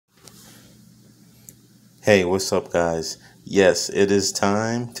Hey, what's up, guys? Yes, it is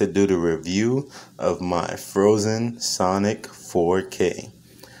time to do the review of my Frozen Sonic 4K.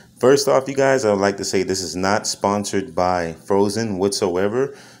 First off, you guys, I would like to say this is not sponsored by Frozen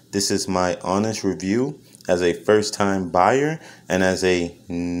whatsoever. This is my honest review as a first-time buyer and as a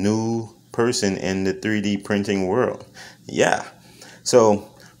new person in the 3D printing world. Yeah. So,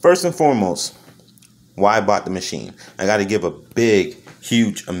 first and foremost, why I bought the machine. I got to give a big,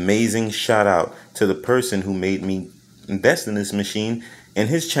 huge, amazing shout out to the person who made me invest in this machine. And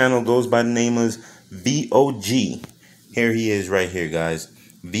his channel goes by the name of VOG. Here he is right here, guys.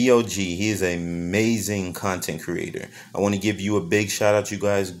 VOG. He is an amazing content creator. I want to give you a big shout out, you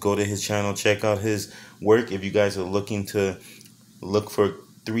guys. Go to his channel, check out his work. If you guys are looking to look for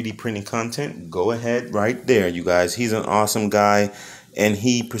 3D printing content, go ahead right there, you guys. He's an awesome guy. And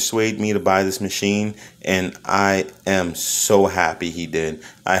he persuaded me to buy this machine, and I am so happy he did.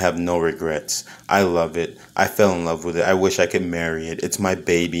 I have no regrets. I love it. I fell in love with it. I wish I could marry it. It's my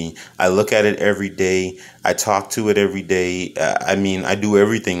baby. I look at it every day. I talk to it every day. I do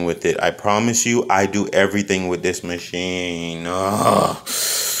everything with it. I promise you, I do everything with this machine. Oh.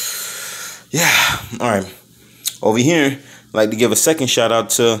 Yeah. All right. Over here, I'd like to give a second shout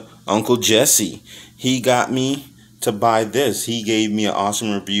out to Uncle Jesse. He got me to buy this. He gave me an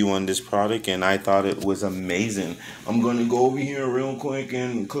awesome review on this product, and I thought it was amazing. I'm going to go over here real quick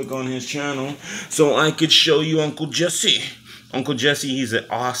and click on his channel so I could show you Uncle Jesse. Uncle Jesse, he's an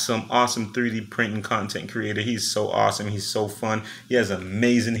awesome 3D printing content creator. He's so awesome. He's so fun. He has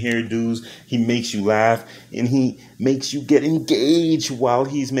amazing hairdos. He makes you laugh, and he makes you get engaged while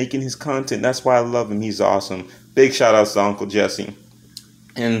he's making his content. That's why I love him. He's awesome. Big shout outs to Uncle Jesse.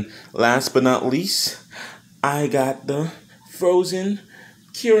 And last but not least, I got the Frozen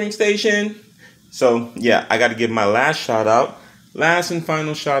curing station. So yeah, I got to give my last shout out. Last and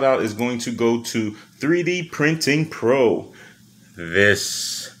final shout out is going to go to 3D Printing Pro.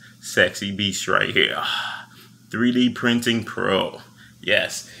 This sexy beast right here. 3D Printing Pro.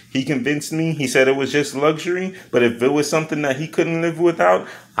 Yes, he convinced me. He said it was just luxury, but if it was something that he couldn't live without,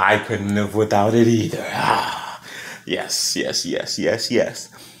 I couldn't live without it either. Yes.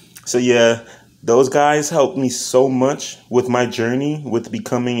 So yeah, those guys helped me so much with my journey with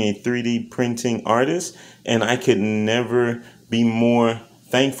becoming a 3D printing artist, and I could never be more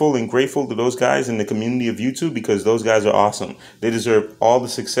thankful and grateful to those guys in the community of YouTube, because those guys are awesome. They deserve all the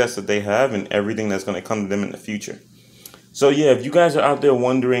success that they have and everything that's going to come to them in the future. So yeah, if you guys are out there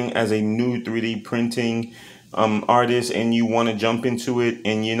wondering as a new 3D printing artist and you want to jump into it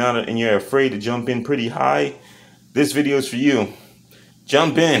and you're afraid to jump in pretty high, this video is for you.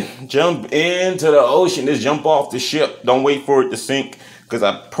 Jump into the ocean. Just jump off the ship. Don't wait for it to sink, because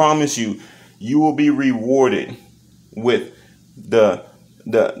I promise you, you will be rewarded with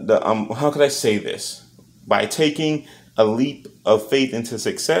how could I say this? By taking a leap of faith into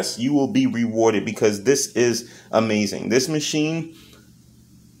success, you will be rewarded, because this is amazing. This machine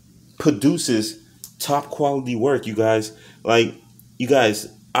produces top quality work, you guys. Like, you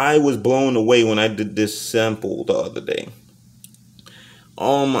guys, I was blown away when I did this sample the other day.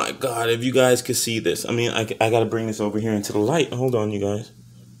 Oh my God, if you guys could see this. I mean, I got to bring this over here into the light. Hold on, you guys.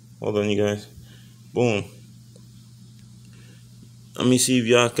 Boom. Let me see if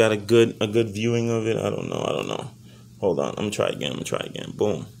y'all got a good viewing of it. I don't know. Hold on. I'm going to try again.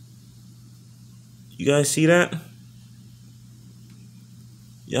 Boom. You guys see that?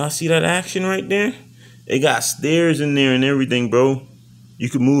 Y'all see that action right there? It got stairs in there and everything, bro. You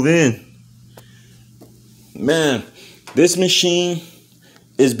can move in. Man, this machine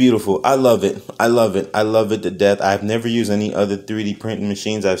is beautiful. I love it. I love it to death. I've never used any other 3D printing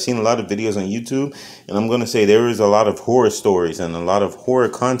machines. I've seen a lot of videos on YouTube, and I'm going to say there is a lot of horror stories and a lot of horror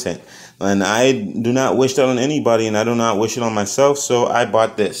content. And I do not wish that on anybody, and I do not wish it on myself, so I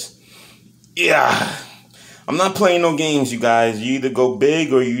bought this. Yeah. I'm not playing no games, you guys. You either go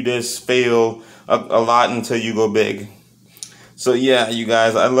big or you just fail a lot until you go big. So yeah, you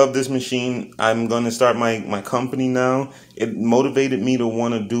guys, I love this machine. I'm going to start my company now. It motivated me to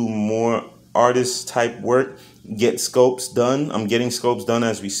want to do more artist type work, get scopes done. I'm getting scopes done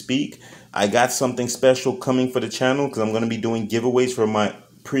as we speak. I got something special coming for the channel, because I'm going to be doing giveaways for my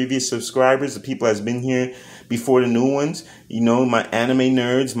previous subscribers, the people that's been here before the new ones. You know, my anime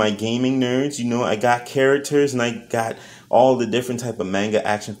nerds, my gaming nerds. You know, I got characters, and I got all the different type of manga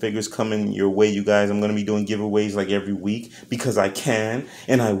action figures coming your way, you guys. I'm going to be doing giveaways like every week, because I can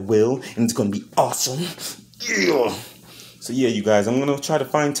and I will, and it's going to be awesome. Yeah. So yeah, you guys, I'm going to try to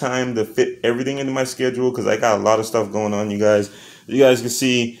find time to fit everything into my schedule, because I got a lot of stuff going on, you guys. You guys can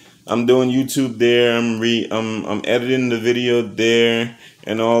see I'm doing YouTube there. I'm editing the video there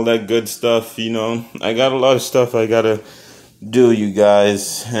and all that good stuff. You know, I got a lot of stuff I gotta do, you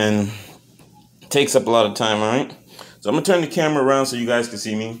guys, and it takes up a lot of time. All right, so I'm gonna turn the camera around so you guys can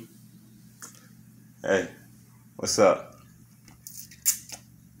see me. Hey, what's up?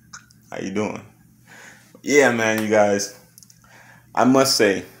 How you doing? Yeah, man, you guys. I must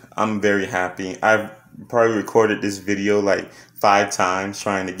say, I'm very happy. I've probably recorded this video like 5 times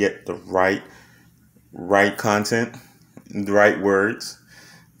trying to get the right content, the right words.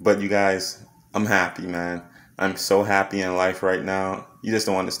 But you guys, I'm happy, man. I'm so happy in life right now. You just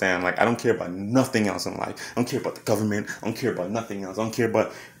don't understand. Like, I don't care about nothing else in life. I don't care about the government. I don't care about nothing else. I don't care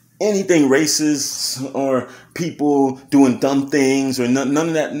about anything racist or people doing dumb things or none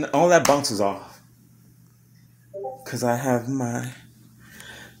of that. All that bounces off. Because I have my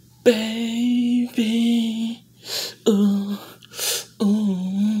baby. Ooh,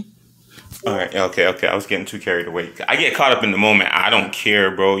 ooh. All right, okay. I was getting too carried away. I get caught up in the moment. I don't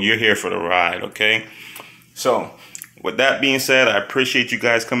care, bro. You're here for the ride, okay? So, with that being said, I appreciate you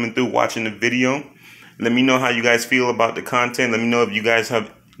guys coming through, watching the video. Let me know how you guys feel about the content. Let me know if you guys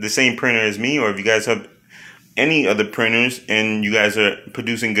have the same printer as me or if you guys have any other printers and you guys are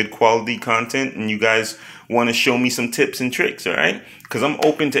producing good quality content and you guys want to show me some tips and tricks, all right? Because I'm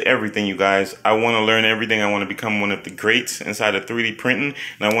open to everything, you guys. I want to learn everything. I want to become one of the greats inside of 3D printing,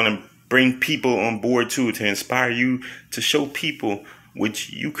 and I want to bring people on board too to inspire you to show people what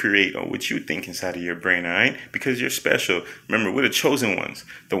you create or what you think inside of your brain, all right? Because you're special. Remember, we're the chosen ones,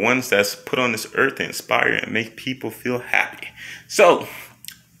 the ones that's put on this earth to inspire and make people feel happy. So,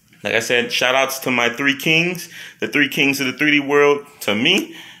 like I said, shout outs to my 3 kings, the 3 kings of the 3D world, to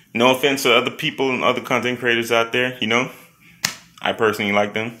me. No offense to other people and other content creators out there, you know. I personally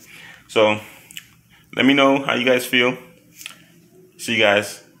like them. So, let me know how you guys feel. See you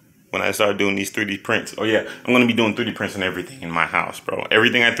guys when I start doing these 3D prints. Oh yeah, I'm going to be doing 3D prints on everything in my house, bro.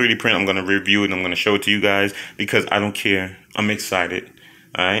 Everything I 3D print, I'm going to review it. I'm going to show it to you guys because I don't care. I'm excited.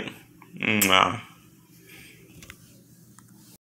 All right? Mwah.